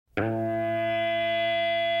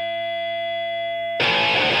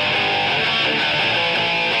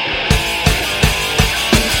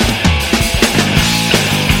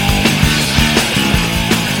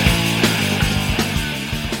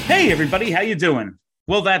Hey everybody, how you doing?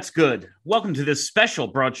 Well, that's good. Welcome to this special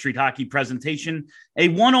Broad Street Hockey presentation, a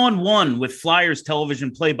one-on-one with Flyers television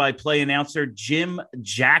play-by-play announcer Jim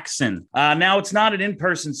Jackson. Now, it's not an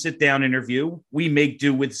in-person sit-down interview. We make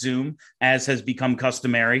do with Zoom, as has become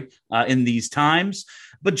customary in these times.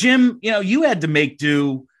 But Jim, you had to make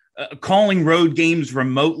do calling road games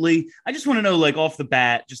remotely. I just want to know, off the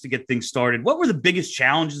bat, just to get things started, what were the biggest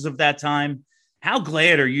challenges of that time? How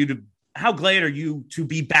glad are you to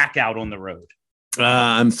be back out on the road?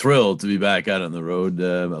 I'm thrilled to be back out on the road.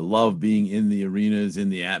 I love being in the arenas, in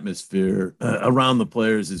the atmosphere, around the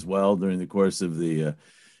players as well during the course of the,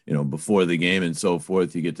 before the game and so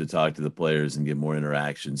forth. You get to talk to the players and get more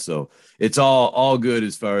interaction. So it's all good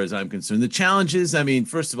as far as I'm concerned. The challenges,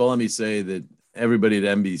 first of all, let me say that everybody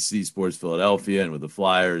at NBC Sports Philadelphia and with the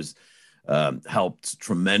Flyers helped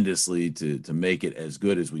tremendously to make it as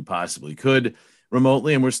good as we possibly could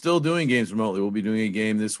remotely, and we're still doing games remotely. We'll be doing a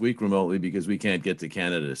game this week remotely because we can't get to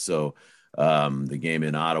Canada. So the game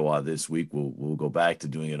in Ottawa this week, we'll go back to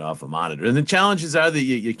doing it off a monitor. And the challenges are that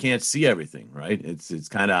you can't see everything, right? It's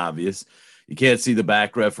kind of obvious. You can't see the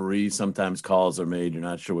back referee. Sometimes calls are made. You're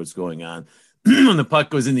not sure what's going on. When the puck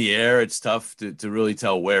goes in the air, it's tough to really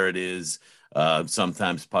tell where it is.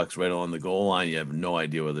 Sometimes pucks right along the goal line. You have no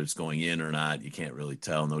idea whether it's going in or not. You can't really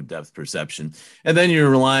tell, no depth perception. And then you're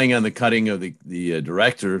relying on the cutting of the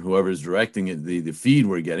director, whoever's directing it, the feed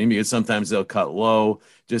we're getting, because sometimes they'll cut low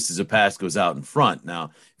just as a pass goes out in front.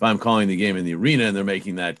 Now, if I'm calling the game in the arena and they're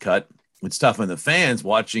making that cut, it's tough on the fans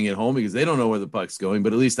watching at home because they don't know where the puck's going,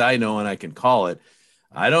 but at least I know and I can call it.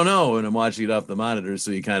 I don't know when I'm watching it off the monitor,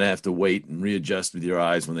 so you kind of have to wait and readjust with your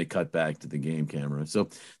eyes when they cut back to the game camera. So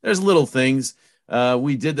there's little things.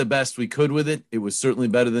 We did the best we could with it. It was certainly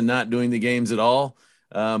better than not doing the games at all,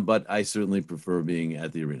 but I certainly prefer being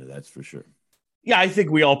at the arena, that's for sure. Yeah, I think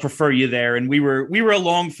we all prefer you there, and we were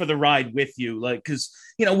along for the ride with you, because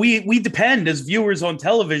we depend as viewers on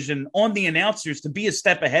television on the announcers to be a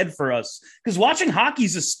step ahead for us. Because watching hockey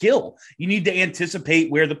is a skill. You need to anticipate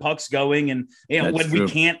where the puck's going, and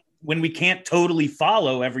when we can't totally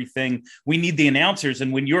follow everything, we need the announcers.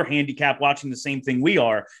 And when you're handicapped watching the same thing we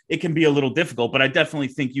are, it can be a little difficult. But I definitely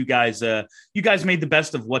think you guys made the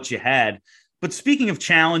best of what you had. But speaking of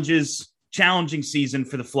challenges, challenging season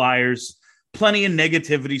for the Flyers. Plenty of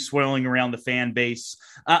negativity swirling around the fan base.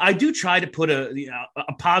 I do try to put a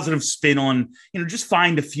positive spin on, just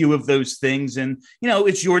find a few of those things. And,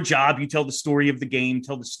 it's your job. You tell the story of the game,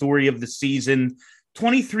 tell the story of the season.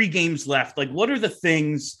 23 games left. What are the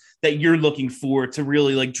things that you're looking for to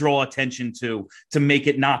really draw attention to make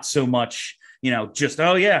it not so much, just,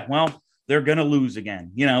 oh yeah, well, they're going to lose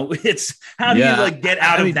again. It's how do you get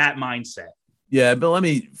out of that mindset? Yeah, but let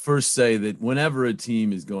me first say that whenever a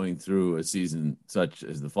team is going through a season such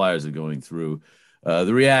as the Flyers are going through,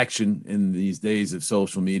 the reaction in these days of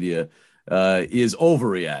social media is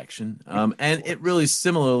overreaction. And it really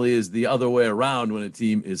similarly is the other way around when a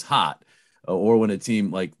team is hot or when a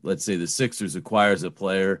team like, let's say, the Sixers acquires a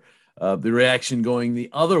player. The reaction going the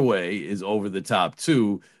other way is over the top,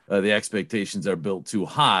 too. The expectations are built too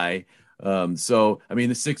high.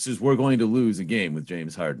 The Sixers were going to lose a game with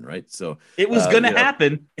James Harden, right? So it was going to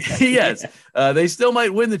happen. Yes, they still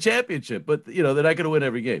might win the championship, but they're not going to win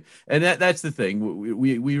every game. And that's the thing.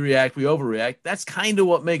 We react, we overreact. That's kind of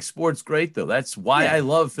what makes sports great, though. That's why I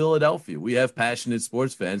love Philadelphia. We have passionate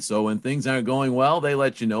sports fans. So when things aren't going well, they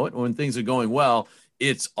let you know it. When things are going well,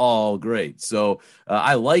 it's all great. So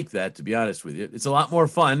I like that, to be honest with you. It's a lot more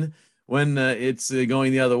fun when it's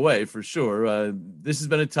going the other way, for sure. This has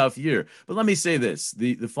been a tough year. But let me say this.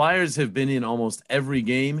 The Flyers have been in almost every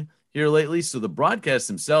game here lately, so the broadcasts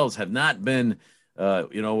themselves have not been,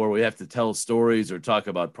 where we have to tell stories or talk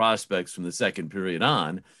about prospects from the second period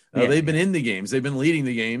on. They've been in the games. They've been leading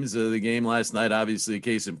the games. The game last night, obviously, a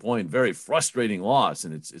case in point, very frustrating loss,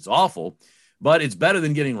 and it's awful. But it's better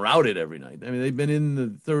than getting routed every night. They've been in the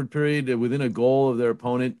third period within a goal of their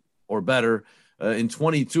opponent or better in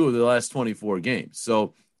 22 of the last 24 games.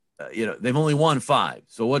 So, they've only won 5.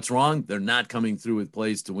 So what's wrong? They're not coming through with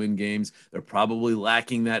plays to win games. They're probably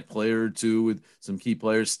lacking that player or two with some key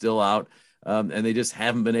players still out. And they just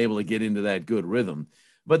haven't been able to get into that good rhythm.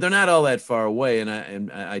 But they're not all that far away.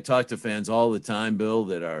 And I talk to fans all the time, Bill,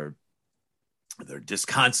 they're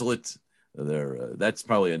disconsolate. That's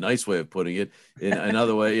probably a nice way of putting it. In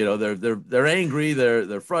another way, they're angry,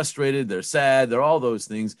 they're frustrated, they're sad, they're all those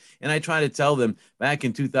things. And I try to tell them back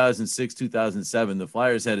in 2006, 2007, the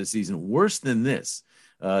Flyers had a season worse than this.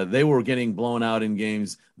 They were getting blown out in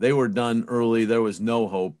games. They were done early. There was no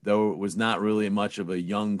hope. There was not really much of a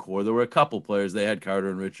young core. There were a couple players. They had Carter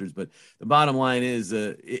and Richards, but the bottom line is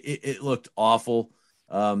it looked awful.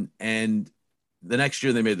 And the next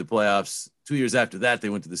year they made the playoffs. 2 years after that, they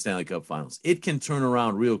went to the Stanley Cup Finals. It can turn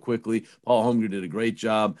around real quickly. Paul Holmgren did a great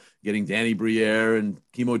job getting Danny Briere and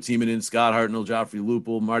Kimmo Timonen, Scott Hartnell, Joffrey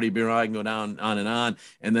Lupul, Marty Biron. I can go down on and on.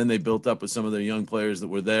 And then they built up with some of their young players that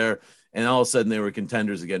were there. And all of a sudden, they were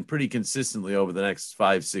contenders again pretty consistently over the next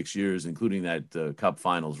 5-6 years, including that Cup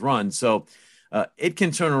Finals run. So it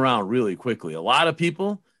can turn around really quickly. A lot of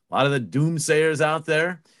people, a lot of the doomsayers out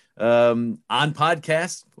there, on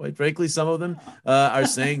podcasts, quite frankly, some of them are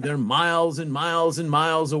saying they're miles and miles and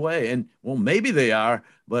miles away. And well, maybe they are,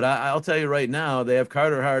 but I'll tell you right now, they have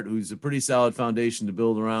Carter Hart, who's a pretty solid foundation to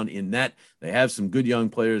build around in net. They have some good young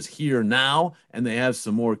players here now, and they have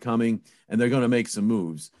some more coming, and they're going to make some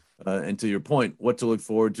moves. And to your point, what to look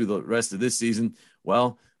forward to the rest of this season?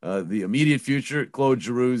 Well, the immediate future, Claude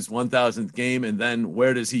Giroux's 1,000th game, and then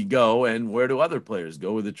where does he go, and where do other players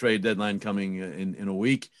go with the trade deadline coming in a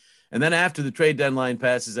week? And then after the trade deadline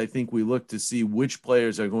passes, I think we look to see which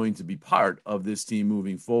players are going to be part of this team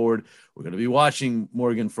moving forward. We're going to be watching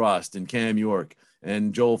Morgan Frost and Cam York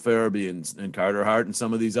and Joel Farabee and Carter Hart and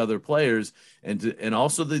some of these other players, and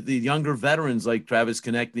also the younger veterans like Travis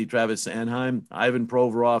Konechny, Travis Sanheim, Ivan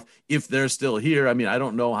Provorov, if they're still here. I mean, I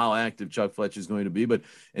don't know how active Chuck Fletcher is going to be,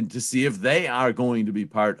 and to see if they are going to be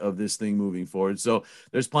part of this thing moving forward. So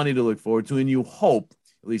there's plenty to look forward to, and you hope,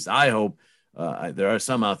 at least I hope, there are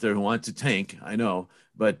some out there who want to tank, I know,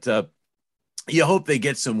 but you hope they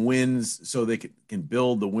get some wins so they can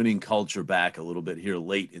build the winning culture back a little bit here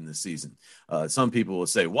late in the season. Some people will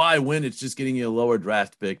say, why win? It's just getting you a lower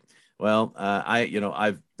draft pick. Well,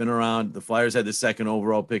 I've been around. The Flyers had the second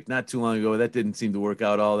overall pick not too long ago. That didn't seem to work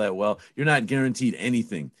out all that well. You're not guaranteed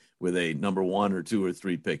anything with a number 1 or 2 or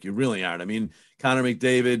 3 pick. You really aren't. I mean, Connor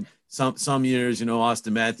McDavid, some years,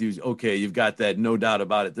 Austin Matthews, okay, you've got that, no doubt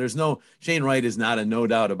about it. Shane Wright is not a no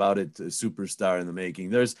doubt about it superstar in the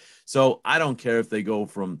making. So I don't care if they go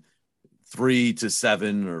from 3 to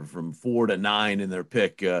 7 or from 4 to 9 in their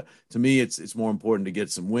pick. To me, it's more important to get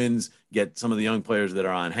some wins, get some of the young players that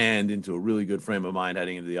are on hand into a really good frame of mind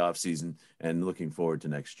heading into the offseason and looking forward to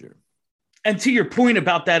next year. And to your point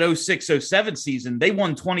about that 06-07 season, they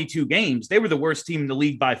won 22 games. They were the worst team in the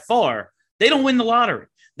league by far. They don't win the lottery.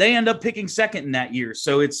 They end up picking second in that year.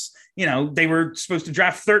 So it's, they were supposed to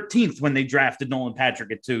draft 13th when they drafted Nolan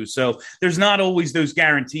Patrick at 2. So there's not always those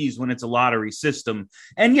guarantees when it's a lottery system.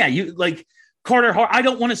 And yeah, you like Carter Hart. I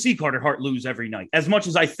don't want to see Carter Hart lose every night. As much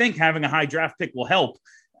as I think having a high draft pick will help,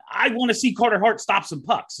 I want to see Carter Hart stop some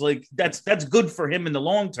pucks. Like that's good for him in the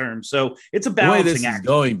long term. So it's a balancing act. The way this is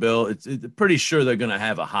going, Bill, it's pretty sure they're going to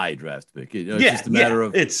have a high draft pick. It's just a matter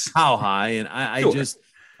of how high. And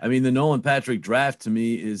I mean, the Nolan Patrick draft to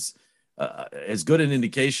me is as good an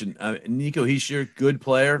indication. Nico Hischier, good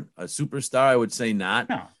player, a superstar, I would say not.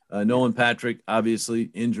 No. Nolan Patrick, obviously,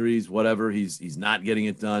 injuries, whatever. He's not getting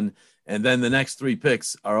it done. And then the next 3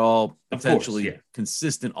 picks are all potentially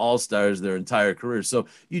consistent all-stars their entire career. So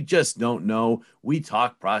you just don't know. We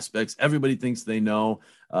talk prospects. Everybody thinks they know.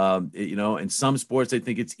 In some sports, I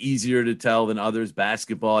think it's easier to tell than others.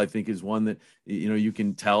 Basketball, I think, is one that, you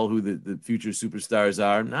can tell who the future superstars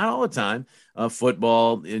are. Not all the time.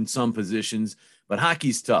 Football in some positions. But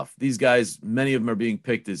hockey's tough. These guys, many of them are being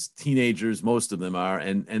picked as teenagers. Most of them are.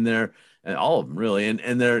 And they're – and all of them really.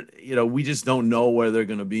 And they're, we just don't know where they're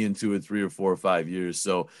going to be in 2 or 3 or 4 or 5 years.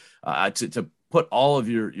 So to put all of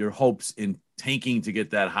your hopes in tanking to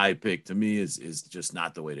get that high pick to me is just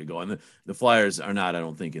not the way to go. And the Flyers are not, I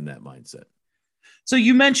don't think, in that mindset. So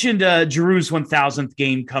you mentioned Giroux's 1,000th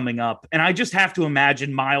game coming up. And I just have to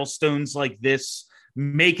imagine milestones like this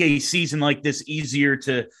make a season like this easier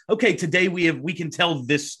to, okay, today we can tell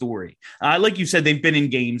this story. Like you said, they've been in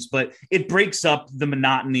games, but it breaks up the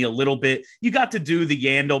monotony a little bit. You got to do the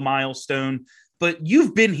Yandle milestone, but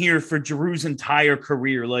you've been here for Giroux's entire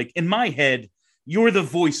career. Like in my head, you're the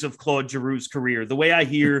voice of Claude Giroux's career. The way I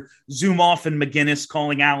hear Zumoff and McGinnis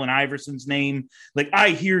calling Allen Iverson's name, like I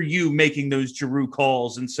hear you making those Giroux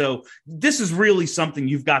calls. And so this is really something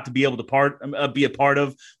you've got to be able to be a part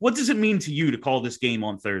of. What does it mean to you to call this game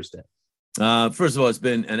on Thursday? First of all, it's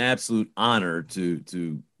been an absolute honor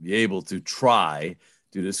to be able to try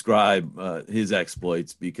to describe his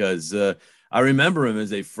exploits because I remember him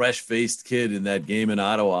as a fresh-faced kid in that game in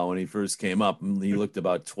Ottawa when he first came up. He looked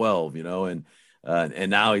about 12, and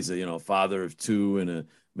now he's a father of 2 and a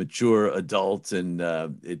mature adult, and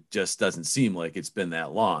it just doesn't seem like it's been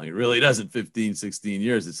that long. It really doesn't. 15, 16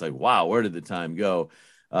 years. It's like, wow, where did the time go?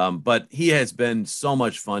 But he has been so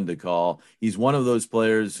much fun to call. He's one of those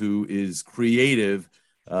players who is creative,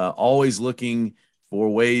 always looking for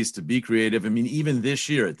ways to be creative. I mean, even this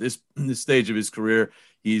year at this stage of his career,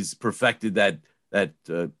 he's perfected that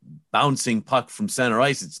bouncing puck from center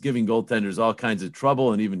ice. It's giving goaltenders all kinds of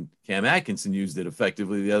trouble, and even Cam Atkinson used it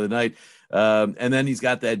effectively the other night. And then he's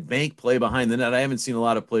got that bank play behind the net. I haven't seen a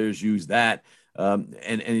lot of players use that.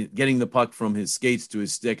 And getting the puck from his skates to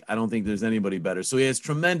his stick, I don't think there's anybody better. So he has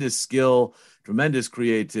tremendous skill, tremendous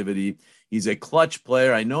creativity. He's a clutch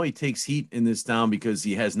player. I know he takes heat in this town because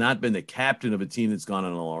he has not been the captain of a team that's gone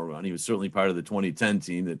on a long run. He was certainly part of the 2010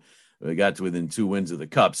 team that got to within 2 wins of the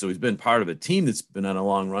Cup. So he's been part of a team that's been on a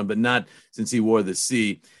long run, but not since he wore the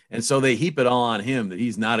C. And so they heap it all on him that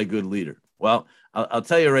he's not a good leader. Well, I'll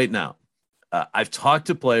tell you right now, I've talked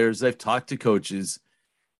to players, I've talked to coaches.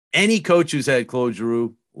 Any coach who's had Claude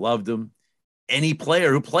Giroux loved him. Any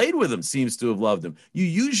player who played with him seems to have loved him. You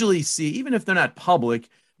usually see, even if they're not public,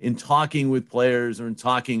 in talking with players or in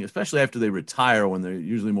talking, especially after they retire, when they're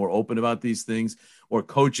usually more open about these things, or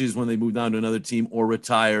coaches when they move down to another team or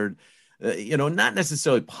retired, not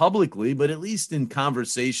necessarily publicly, but at least in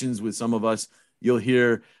conversations with some of us, you'll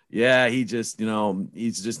hear, yeah, he's just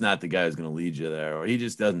not the guy who's going to lead you there, or he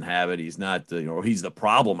just doesn't have it. He's not, or he's the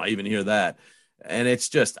problem. I even hear that. And it's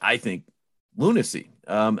just, I think, lunacy.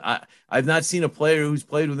 I've not seen a player who's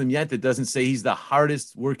played with him yet that doesn't say he's the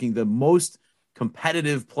hardest working, the most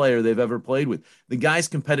competitive player they've ever played with. The guy's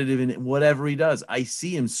competitive in whatever he does. I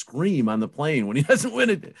see him scream on the plane when he doesn't win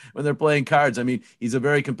it, when they're playing cards. I mean, he's a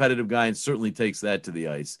very competitive guy and certainly takes that to the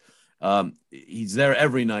ice. He's there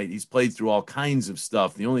every night. He's played through all kinds of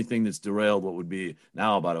stuff. The only thing that's derailed what would be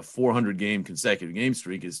now about a 400 game consecutive game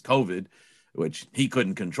streak is COVID, which he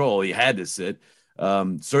couldn't control. He had to sit.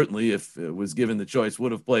 Certainly, if it was given the choice,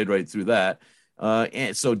 would have played right through that.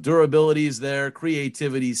 And so durability is there,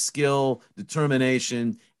 creativity, skill,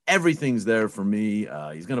 determination, everything's there for me.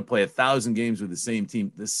 He's going to play 1,000 games with the same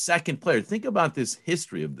team. The second player, think about this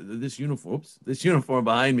history of this uniform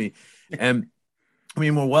behind me. And I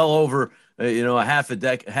mean, we're well over, a half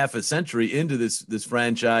a century into this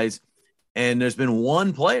franchise. And there's been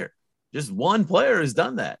one player, just one player has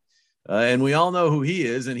done that. And we all know who he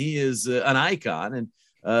is, and he is an icon.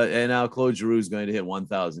 And now Claude Giroux is going to hit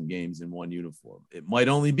 1,000 games in one uniform. It might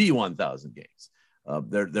only be 1,000 games.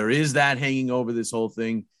 There is that hanging over this whole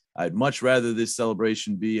thing. I'd much rather this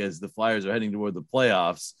celebration be as the Flyers are heading toward the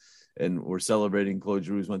playoffs and we're celebrating Claude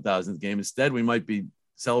Giroux's 1,000th game. Instead, we might be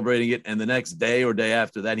celebrating it, and the next day or day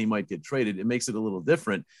after that, he might get traded. It makes it a little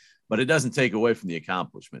different, but it doesn't take away from the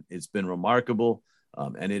accomplishment. It's been remarkable.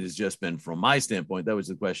 And it has just been, from my standpoint, that was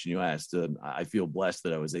the question you asked. I feel blessed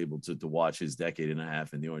that I was able to watch his decade and a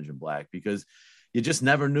half in the orange and black, because you just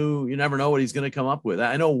never know what he's going to come up with.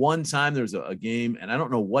 I know one time there was a game, and I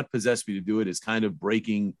don't know what possessed me to do it, is kind of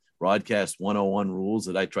breaking broadcast 101 rules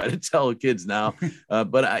that I try to tell kids now.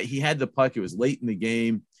 But he had the puck. It was late in the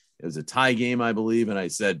game. It was a tie game, I believe. And I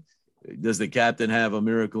said, does the captain have a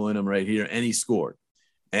miracle in him right here? And he scored.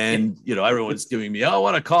 And, everyone's giving me,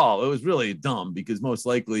 what a call. It was really dumb, because most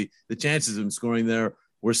likely the chances of him scoring there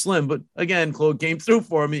were slim. But again, Claude came through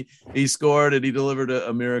for me. He scored and he delivered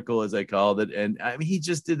a miracle, as I called it. And I mean, he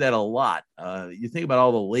just did that a lot. You think about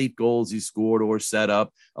all the late goals he scored or set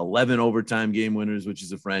up, 11 overtime game winners, which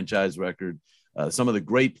is a franchise record. Some of the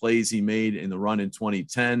great plays he made in the run in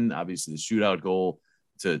 2010, obviously the shootout goal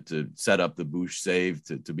to set up the Bush save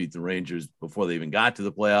to beat the Rangers before they even got to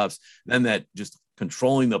the playoffs. Then that just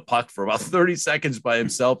controlling the puck for about 30 seconds by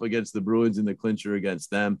himself against the Bruins in the clincher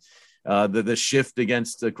against them. The shift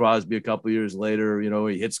against Crosby a couple years later,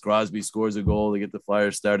 he hits Crosby, scores a goal to get the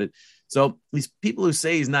Flyers started. So these people who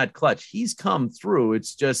say he's not clutch, he's come through.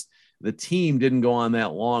 It's just the team didn't go on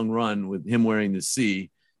that long run with him wearing the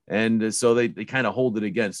C. And so they kind of hold it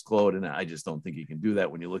against Claude. And I just don't think he can do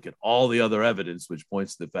that when you look at all the other evidence, which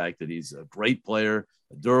points to the fact that he's a great player,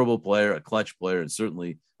 a durable player, a clutch player, and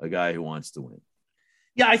certainly a guy who wants to win.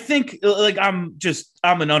 Yeah, I think I'm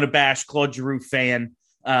an unabashed Claude Giroux fan.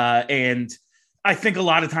 And I think a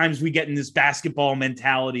lot of times we get in this basketball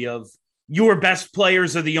mentality of your best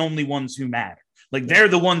players are the only ones who matter. Like, they're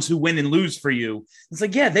the ones who win and lose for you. It's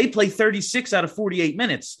like, yeah, they play 36 out of 48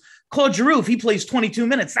 minutes. Claude Giroux, if he plays 22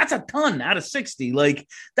 minutes, that's a ton out of 60. Like,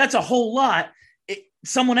 that's a whole lot.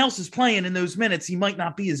 Someone else is playing in those minutes. He might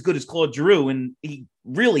not be as good as Claude Giroux, and he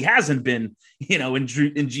really hasn't been, in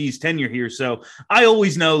G's tenure here. So I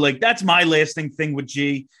always know, that's my lasting thing with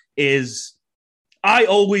G is I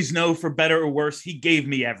always know, for better or worse, he gave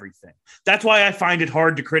me everything. That's why I find it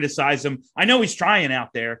hard to criticize him. I know he's trying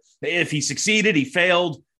out there. If he succeeded, he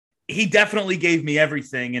failed. He definitely gave me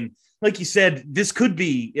everything. And like you said, this could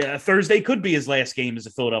be Thursday could be his last game as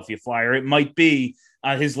a Philadelphia Flyer. It might be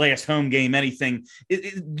his last home game, anything.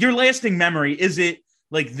 Your lasting memory, is it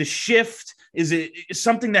like the shift? Is it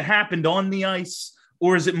something that happened on the ice?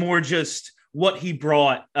 Or is it more just what he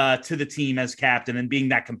brought to the team as captain and being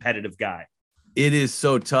that competitive guy. It is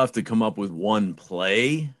so tough to come up with one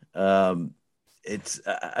play. I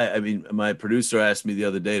mean, my producer asked me the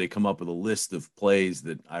other day to come up with a list of plays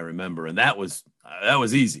that I remember, and that was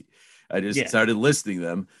easy. I just started listing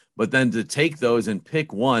them, but then to take those and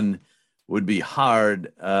pick one would be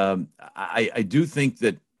hard. I do think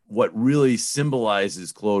that what really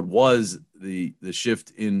symbolizes Claude was the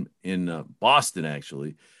shift in Boston,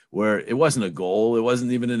 actually, where it wasn't a goal, it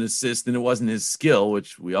wasn't even an assist, and it wasn't his skill,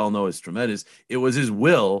 which we all know is tremendous. It was his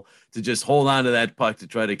will to just hold on to that puck to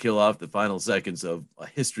try to kill off the final seconds of a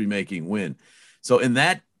history-making win. So in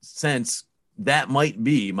that sense, that might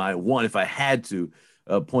be my one, if I had to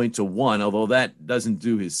point to one, although that doesn't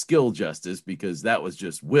do his skill justice because that was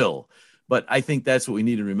just will. But I think that's what we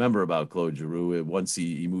need to remember about Claude Giroux once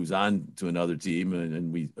he moves on to another team,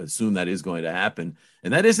 and we assume that is going to happen.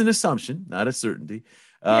 And that is an assumption, not a certainty.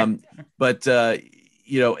 But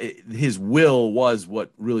his will was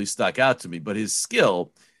what really stuck out to me. But his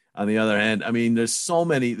skill, on the other hand, I mean, there's so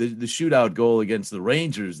many. The shootout goal against the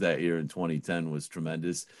Rangers that year in 2010 was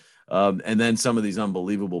tremendous. And then some of these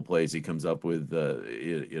unbelievable plays he comes up with.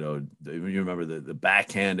 You remember the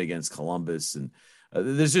backhand against Columbus, and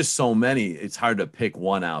there's just so many. It's hard to pick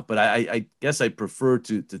one out. But I guess I prefer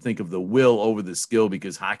to think of the will over the skill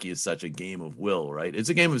because hockey is such a game of will, right? It's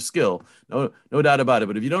a game of skill, no doubt about it.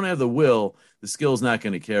 But if you don't have the will, the skill's not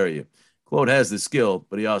going to carry you. Claude has the skill,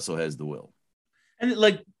 but he also has the will. And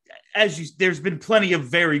there's been plenty of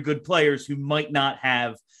very good players who might not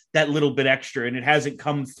have that little bit extra, and it hasn't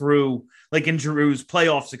come through like in Giroux's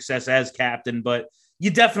playoff success as captain, but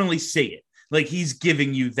you definitely see it. Like he's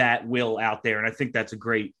giving you that will out there. And I think that's a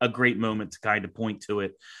great moment to kind of point to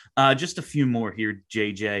it. Just a few more here,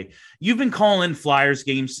 JJ. You've been calling Flyers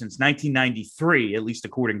games since 1993, at least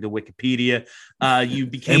according to Wikipedia. You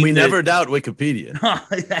became and we never doubt Wikipedia.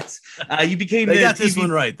 You became they got this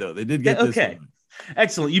one right, though. They did get this one.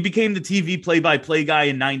 Excellent. You became the TV play-by-play guy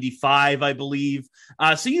in 95, I believe.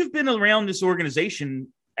 So you've been around this organization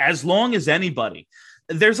as long as anybody.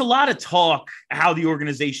 There's a lot of talk how the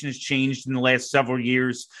organization has changed in the last several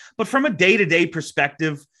years, but from a day-to-day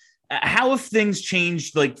perspective, how have things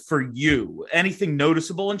changed, like for you? Anything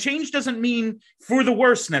noticeable? And change doesn't mean for the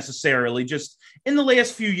worse necessarily. Just in the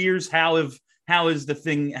last few years, how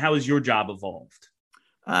has your job evolved?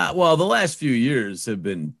 Well, the last few years have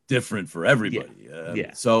been different for everybody.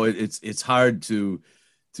 So it's hard to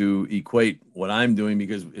equate what I'm doing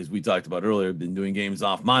because, as we talked about earlier, I've been doing games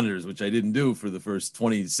off monitors, which I didn't do for the first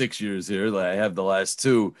 26 years here. I have the last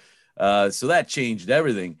two. So that changed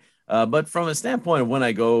everything. But from a standpoint of when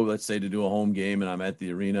I go, let's say, to do a home game and I'm at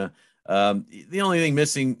the arena, the only thing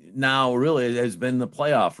missing now really has been the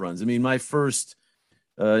playoff runs. I mean, my first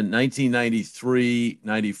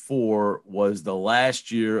 1993-94 was the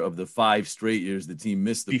last year of the 5 straight years the team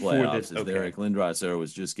missed the playoffs as the Eric Lindros era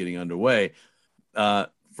was just getting underway.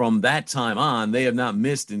 From that time on, they have not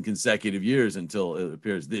missed in consecutive years until it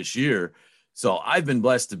appears this year. So I've been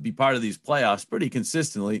blessed to be part of these playoffs pretty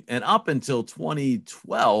consistently. And up until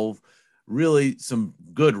 2012, really some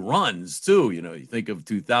good runs too. You know, you think of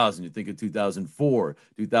 2000, you think of 2004,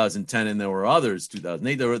 2010, and there were others,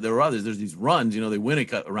 2008, there were others. There's these runs, they win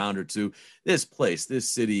a round or two. This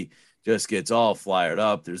city just gets all fired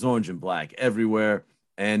up. There's orange and black everywhere.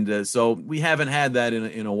 And so we haven't had that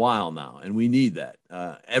in a while now, and we need that.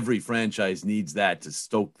 Every franchise needs that to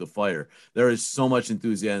stoke the fire. There is so much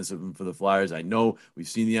enthusiasm for the Flyers. I know we've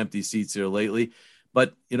seen the empty seats here lately,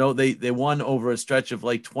 but they won over a stretch of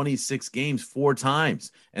like 26 games 4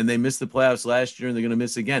 times, and they missed the playoffs last year, and they're going to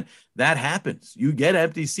miss again. That happens. You get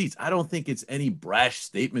empty seats. I don't think it's any brash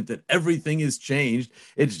statement that everything has changed.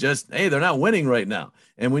 It's just, hey, they're not winning right now.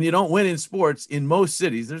 And when you don't win in sports, in most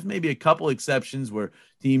cities, there's maybe a couple exceptions where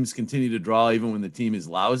teams continue to draw even when the team is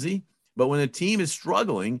lousy. But when a team is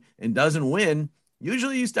struggling and doesn't win,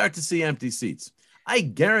 usually you start to see empty seats. I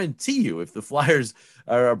guarantee you, if the Flyers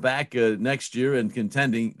are back next year and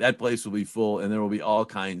contending, that place will be full and there will be all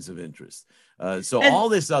kinds of interest. All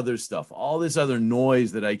this other stuff, all this other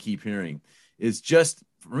noise that I keep hearing is just,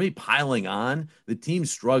 for me, piling on. The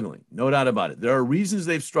team's struggling, no doubt about it. There are reasons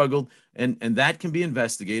they've struggled, and that can be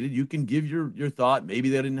investigated. You can give your thought. Maybe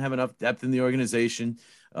they didn't have enough depth in the organization.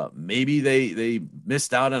 Maybe they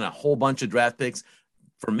missed out on a whole bunch of draft picks.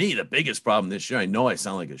 For me, the biggest problem this year, I know I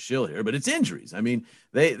sound like a shill here, but it's injuries. I mean,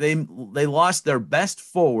 they lost their best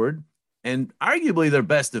forward and arguably their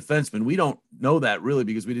best defenseman. We don't know that really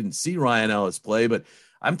because we didn't see Ryan Ellis play, but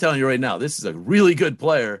I'm telling you right now, this is a really good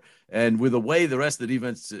player. And with the way the rest of the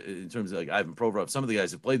defense, in terms of like Ivan Provorov, some of the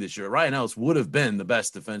guys have played this year, Ryan Ellis would have been the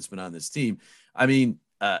best defenseman on this team. I mean,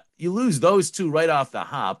 You lose those two right off the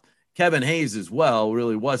hop. Kevin Hayes as well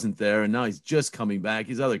really wasn't there, and now he's just coming back.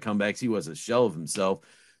 His other comebacks, he was a shell of himself.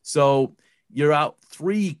 So you're out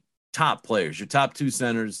three top players, your top two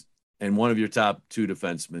centers and one of your top two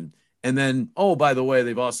defensemen. And then, oh, by the way,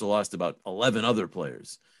 they've also lost about 11 other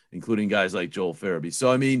players, including guys like Joel Farabee.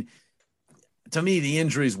 So, I mean, to me, the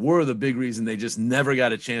injuries were the big reason they just never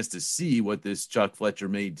got a chance to see what this Chuck Fletcher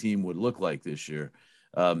made team would look like this year.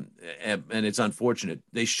 And it's unfortunate.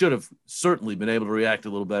 They should have certainly been able to react a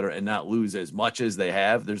little better and not lose as much as they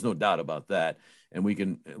have. There's no doubt about that. And we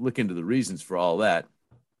can look into the reasons for all that.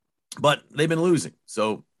 But they've been losing.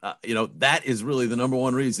 So, that is really the number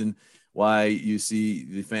one reason why you see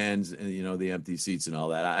the fans and, the empty seats and all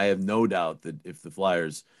that. I have no doubt that if the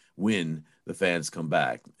Flyers win, the fans come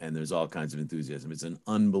back and there's all kinds of enthusiasm. It's an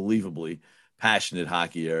unbelievably passionate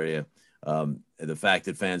hockey area. The fact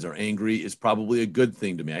that fans are angry is probably a good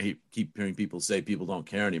thing to me. I keep hearing people say people don't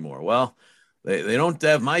care anymore. Well, they don't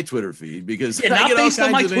have my Twitter feed because not based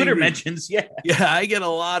on my Twitter mentions. Yeah, I get a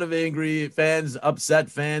lot of angry fans, upset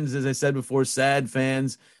fans, as I said before, sad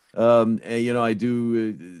fans. I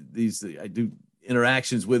do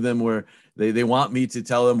interactions with them where they want me to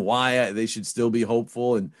tell them why they should still be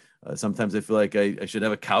hopeful. And sometimes I feel like I should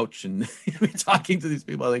have a couch and be talking to these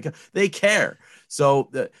people. They care.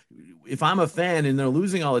 So if I'm a fan and they're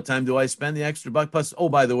losing all the time, do I spend the extra buck? Plus, oh,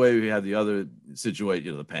 by the way, we have the other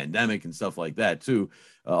situation, the pandemic and stuff like that too,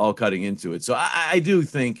 all cutting into it. So I do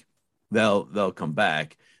think they'll come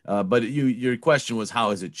back. But your question was, how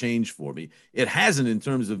has it changed for me? It hasn't in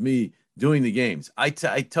terms of me doing the games. I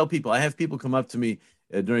tell people, I have people come up to me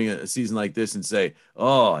during a season like this and say,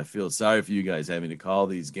 oh, I feel sorry for you guys having to call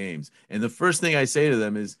these games. And the first thing I say to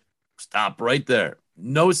them is, stop right there.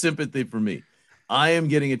 No sympathy for me. I am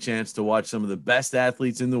getting a chance to watch some of the best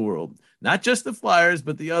athletes in the world, not just the Flyers,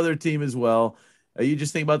 but the other team as well. You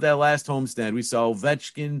just think about that last homestand. We saw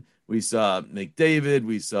Ovechkin, we saw McDavid,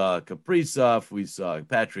 we saw Kaprizov, we saw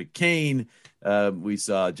Patrick Kane, we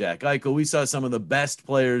saw Jack Eichel. We saw some of the best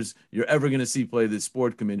players you're ever going to see play this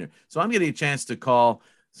sport come in here. So I'm getting a chance to call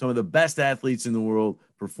some of the best athletes in the world,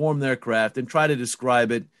 perform their craft, and try to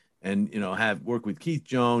describe it, and have work with Keith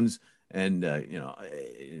Jones and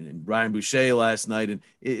and Brian Boucher last night. And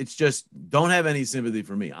it's just, don't have any sympathy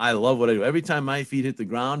for me. I love what I do. Every time my feet hit the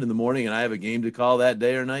ground in the morning and I have a game to call that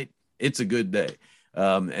day or night, it's a good day.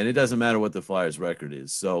 And it doesn't matter what the Flyers record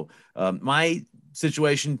is. So my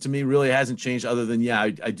situation to me really hasn't changed, other than, I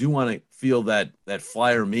do want to feel that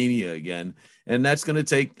Flyer mania again. And that's going to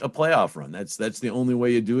take a playoff run. That's the only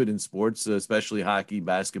way you do it in sports, especially hockey,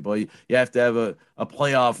 basketball. You have to have a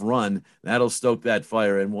playoff run. That'll stoke that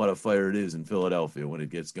fire, and what a fire it is in Philadelphia when it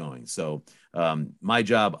gets going. So my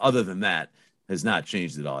job, other than that, has not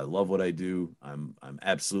changed at all. I love what I do. I'm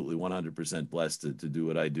absolutely 100% blessed to do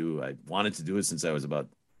what I do. I wanted to do it since I was about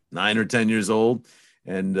 9 or 10 years old.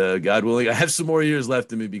 And God willing, I have some more years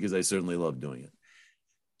left in me because I certainly love doing it.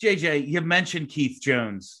 JJ, you mentioned Keith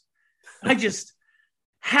Jones.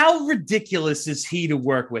 How ridiculous is he to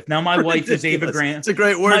work with? Now, my wife is Ava Graham. It's a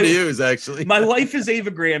great word to use, actually. My wife is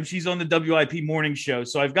Ava Graham. She's on the WIP morning show.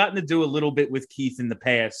 So I've gotten to do a little bit with Keith in the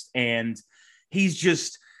past. And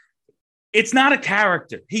it's not a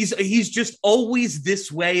character. He's just always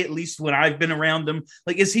this way, at least when I've been around him.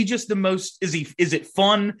 Like, is he just is it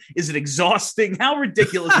fun? Is it exhausting? How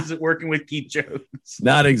ridiculous is it working with Keith Jones?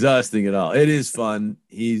 Not exhausting at all. It is fun.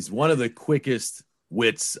 He's one of the quickest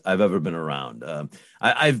wits I've ever been around.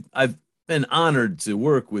 I've been honored to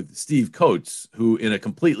work with Steve Coates, who in a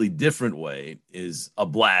completely different way is a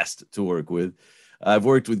blast to work with. I've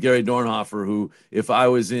worked with Gary Dornhofer, who, if I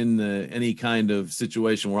was in any kind of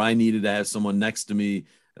situation where I needed to have someone next to me,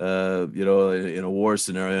 in a war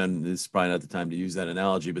scenario, and this is probably not the time to use that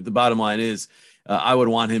analogy, but the bottom line is, I would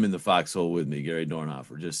want him in the foxhole with me, Gary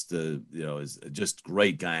Dornhofer. Is just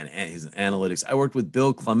great guy and his analytics. I worked with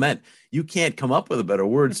Bill Clement. You can't come up with a better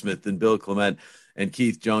wordsmith than Bill Clement and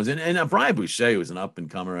Keith Jones and Brian Boucher was an up and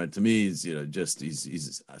comer. And to me,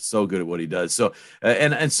 he's so good at what he does. So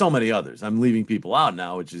and so many others. I'm leaving people out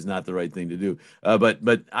now, which is not the right thing to do.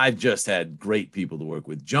 But I've just had great people to work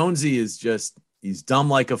with. Jonesy is he's dumb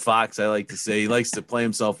like a fox. I like to say he likes to play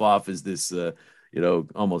himself off as this.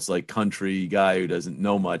 Almost like country guy who doesn't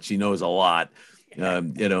know much. He knows a lot,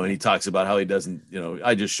 and he talks about how he doesn't,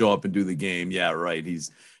 I just show up and do the game. Yeah, right.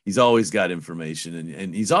 He's always got information,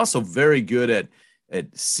 and he's also very good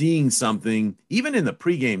at seeing something, even in the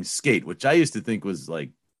pregame skate, which I used to think was like,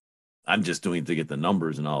 I'm just doing it to get the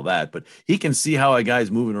numbers and all that. But he can see how a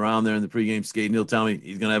guy's moving around there in the pregame skate, and he'll tell me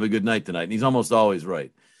he's going to have a good night tonight, and he's almost always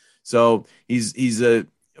right. So he's a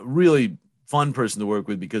really fun person to work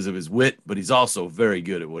with because of his wit, but he's also very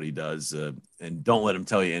good at what he does. And don't let him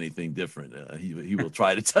tell you anything different. He will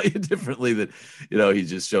try to tell you differently that, he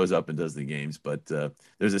just shows up and does the games. But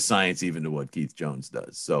there's a science even to what Keith Jones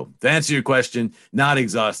does. So to answer your question, not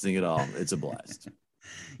exhausting at all. It's a blast.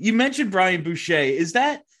 You mentioned Brian Boucher. Is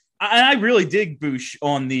that? I really dig Bouch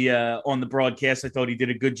on the broadcast. I thought he did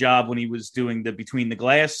a good job when he was doing the Between the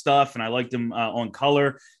Glass stuff, and I liked him on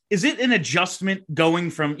color. Is it an adjustment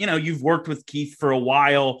going from, you've worked with Keith for a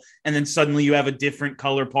while and then suddenly you have a different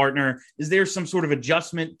color partner? Is there some sort of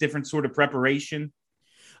adjustment, different sort of preparation?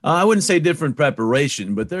 I wouldn't say different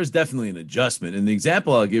preparation, but there's definitely an adjustment. And the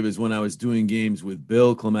example I'll give is when I was doing games with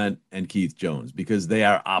Bill Clement and Keith Jones, because they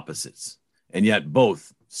are opposites and yet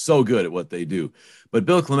both so good at what they do. But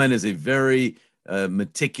Bill Clement is a very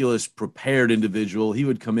meticulous, prepared individual. He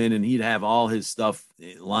would come in and he'd have all his stuff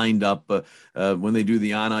lined up. When they do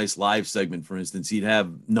the On Ice live segment, for instance, he'd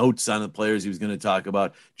have notes on the players he was going to talk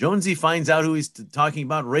about. Jonesy finds out who he's talking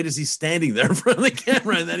about right as he's standing there in front of the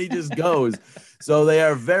camera, and then he just goes. So they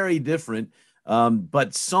are very different,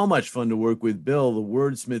 but so much fun to work with. Bill, the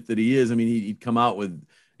wordsmith that he is, I mean, he'd come out with,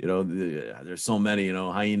 there's so many,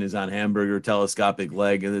 hyenas on hamburger, telescopic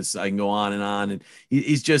leg, and this, I can go on. And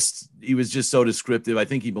he was just so descriptive. I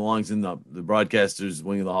think he belongs in the broadcasters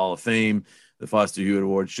wing of the Hall of Fame. The Foster Hewitt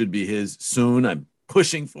Award should be his soon. I'm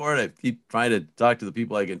pushing for it. I keep trying to talk to the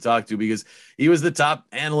people I can talk to because he was the top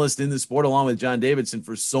analyst in the sport along with John Davidson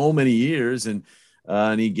for so many years. And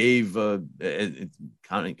he gave,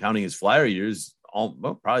 counting his Flyer years,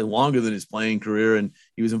 probably longer than his playing career, and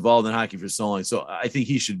he was involved in hockey for so long. So I think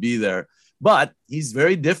he should be there, but he's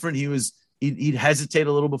very different. He'd hesitate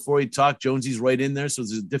a little before he'd talk. Jonesy's right in there, so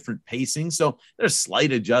there's a different pacing. So there's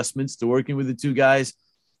slight adjustments to working with the two guys,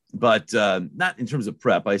 but not in terms of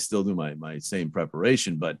prep. I still do my same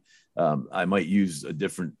preparation, but I might use a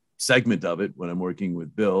different segment of it when I'm working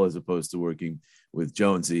with Bill as opposed to working with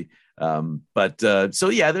Jonesy. So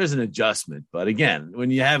yeah, there's an adjustment, but again,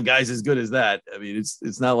 when you have guys as good as that, I mean,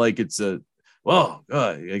 it's not like it's God,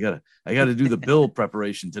 I gotta do the Bill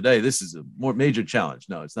preparation today. This is a more major challenge.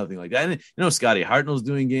 No, it's nothing like that. And Scotty Hartnell's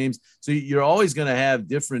doing games. So you're always going to have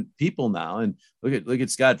different people now. And look at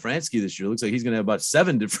Scott Franzke this year. It looks like he's going to have about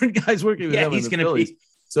 7 different guys working with him. He's going to be.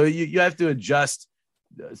 So you have to adjust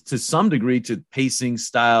to some degree to pacing,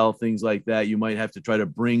 style, things like that. You might have to try to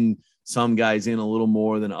bring some guys in a little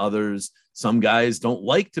more than others. Some guys don't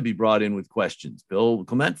like to be brought in with questions. Bill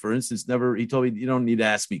Clement, for instance, he told me, you don't need to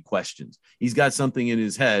ask me questions. He's got something in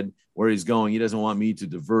his head where he's going. He doesn't want me to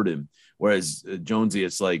divert him. Whereas Jonesy,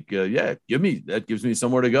 it's like, that gives me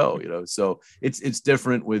somewhere to go, so it's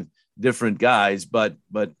different with different guys, but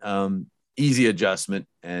easy adjustment.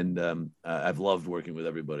 And I've loved working with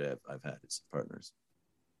everybody I've had as partners.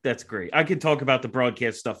 That's great. I could talk about the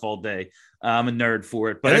broadcast stuff all day. I'm a nerd for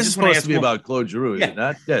it. But this is supposed to be about Claude Giroux, is it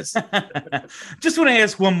not? Yes. Just want to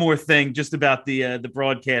ask one more thing just about the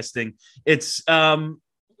broadcasting. It's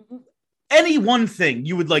any one thing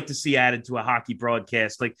you would like to see added to a hockey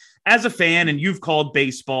broadcast. Like as a fan, and you've called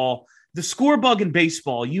baseball, the score bug in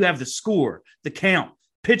baseball, you have the score, the count,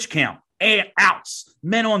 pitch count, outs,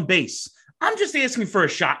 men on base. I'm just asking for a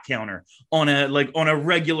shot counter on a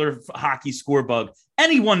regular hockey score bug.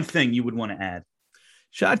 Any one thing you would want to add?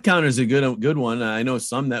 Shot counter is a good one. I know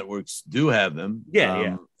some networks do have them.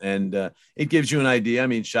 Yeah. And it gives you an idea. I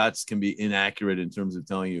mean, shots can be inaccurate in terms of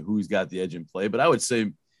telling you who's got the edge in play, but I would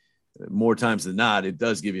say more times than not, it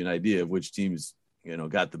does give you an idea of which teams,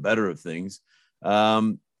 got the better of things.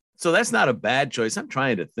 So that's not a bad choice. I'm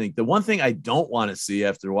trying to think. The one thing I don't want to see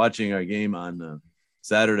after watching our game on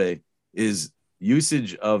Saturday is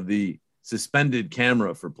usage of the suspended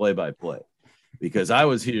camera for play-by-play, because I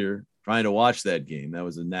was here trying to watch that game. That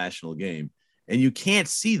was a national game, and you can't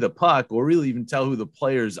see the puck or really even tell who the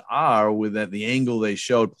players are with the angle they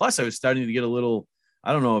showed. Plus I was starting to get a little,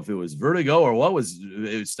 I don't know if it was vertigo or what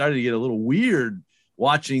it started to get a little weird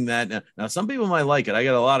watching that. Now some people might like it. I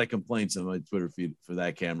got a lot of complaints on my Twitter feed for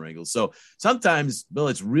that camera angle. So sometimes, Bill,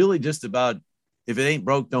 it's really just about, if it ain't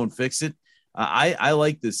broke, don't fix it. I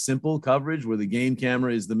like the simple coverage where the game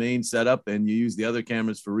camera is the main setup and you use the other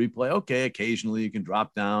cameras for replay. Okay, occasionally you can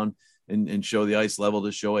drop down and show the ice level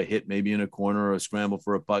to show a hit maybe in a corner or a scramble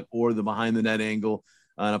for a puck or the behind the net angle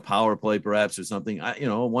on a power play perhaps or something.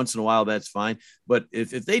 Once in a while that's fine. But if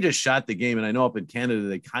they just shot the game, and I know up in Canada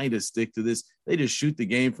they kind of stick to this, they just shoot the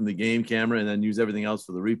game from the game camera and then use everything else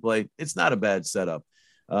for the replay. It's not a bad setup.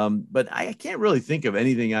 But I can't really think of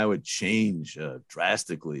anything I would change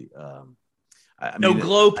drastically. I No mean,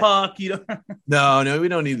 glow puck. No, we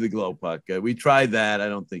don't need the glow puck. We tried that. I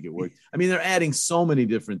don't think it worked. I mean, they're adding so many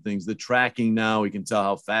different things. The tracking now, we can tell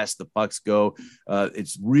how fast the pucks go.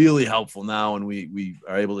 It's really helpful now, and we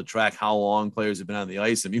are able to track how long players have been on the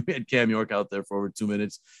ice. I mean, we had Cam York out there for over 2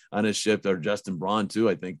 minutes on his shift, or Justin Braun too,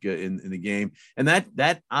 I think, in the game. And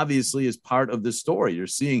that obviously is part of the story. You're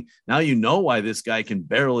seeing now, why this guy can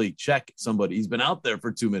barely check somebody. He's been out there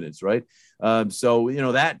for 2 minutes, right? So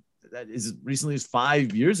that is recently as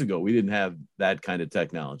 5 years ago. We didn't have that kind of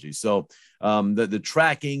technology. So the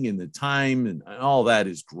tracking and the time and all that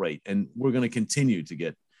is great. And we're going to continue to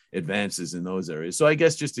get advances in those areas. So I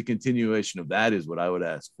guess just a continuation of that is what I would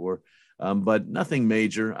ask for. But nothing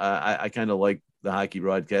major. I kind of like the hockey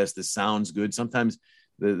broadcast. The sound's good. Sometimes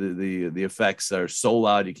the effects are so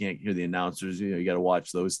loud you can't hear the announcers. You got to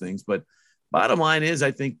watch those things. But bottom line is,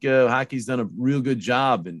 I think hockey's done a real good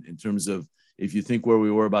job in terms of, if you think where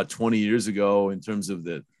we were about 20 years ago in terms of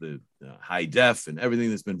the high def and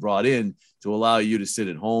everything that's been brought in to allow you to sit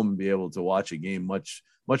at home and be able to watch a game much,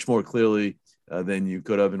 much more clearly than you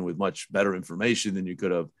could have, and with much better information than you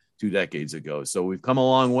could have 2 decades ago. So we've come a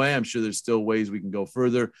long way. I'm sure there's still ways we can go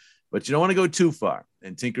further, but you don't want to go too far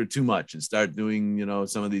and tinker too much and start doing,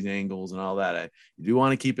 some of these angles and all that. You do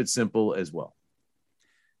want to keep it simple as well.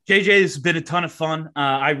 JJ, this has been a ton of fun.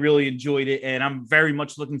 I really enjoyed it, and I'm very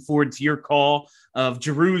much looking forward to your call of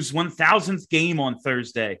Giroux's 1,000th game on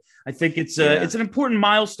Thursday. I think it's an important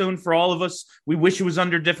milestone for all of us. We wish it was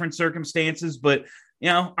under different circumstances, but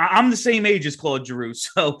I'm the same age as Claude Giroux,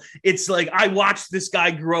 so it's like I watched this guy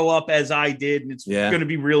grow up as I did, and it's going to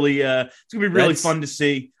be really fun to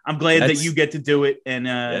see. I'm glad that you get to do it, and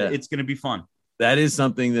it's going to be fun. That is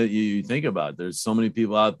something that you think about. There's so many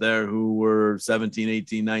people out there who were 17,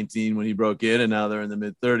 18, 19 when he broke in, and now they're in the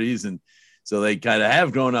mid 30s. And so they kind of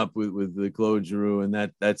have grown up with the Claude Giroux,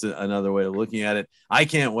 and that's another way of looking at it. I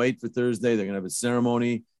can't wait for Thursday. They're going to have a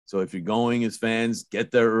ceremony. So if you're going as fans, get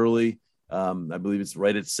there early. I believe it's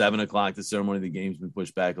right at 7:00. The ceremony, the game's been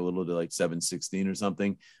pushed back a little to like 7:16 or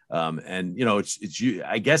something. And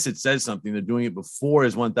I guess it says something. They're doing it before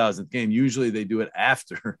his 1,000th game. Usually they do it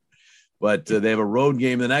after. But they have a road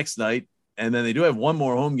game the next night, and then they do have one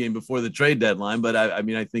more home game before the trade deadline. But I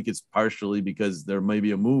mean, I think it's partially because there may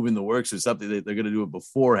be a move in the works or something that they're going to do it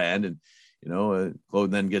beforehand. And,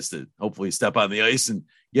 Claude then gets to hopefully step on the ice and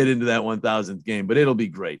get into that 1,000th game. But it'll be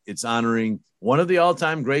great. It's honoring one of the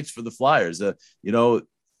all-time greats for the Flyers.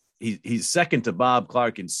 He's second to Bob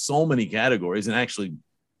Clarke in so many categories, and actually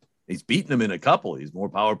he's beaten him in a couple. He's more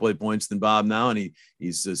power play points than Bob now, and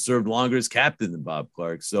he's served longer as captain than Bob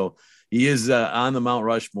Clarke. So he is on the Mount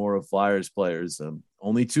Rushmore of Flyers players.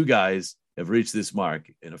 Only 2 guys have reached this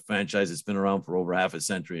mark in a franchise that's been around for over half a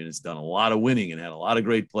century, and it's done a lot of winning and had a lot of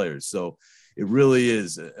great players. So it really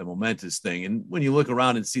is a momentous thing. And when you look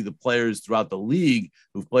around and see the players throughout the league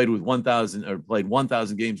who've played with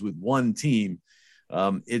 1,000 games with one team,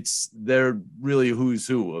 they're really who's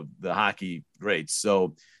who of the hockey greats.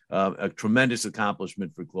 So a tremendous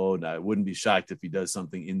accomplishment for Claude. I wouldn't be shocked if he does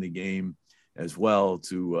something in the game as well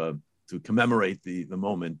to commemorate the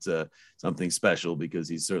moment, something special, because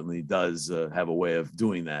he certainly does have a way of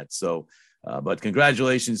doing that. So, but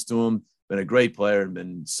congratulations to him. Been a great player and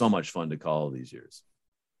been so much fun to call these years.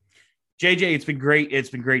 JJ, it's been great. It's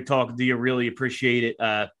been great talking to you. Really appreciate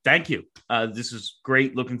it. Thank you. This is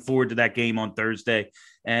great. Looking forward to that game on Thursday.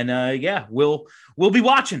 And we'll be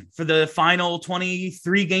watching for the final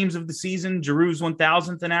 23 games of the season, Giroux's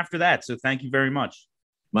 1,000th, and after that. So thank you very much.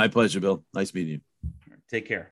 My pleasure, Bill. Nice meeting you. Take care.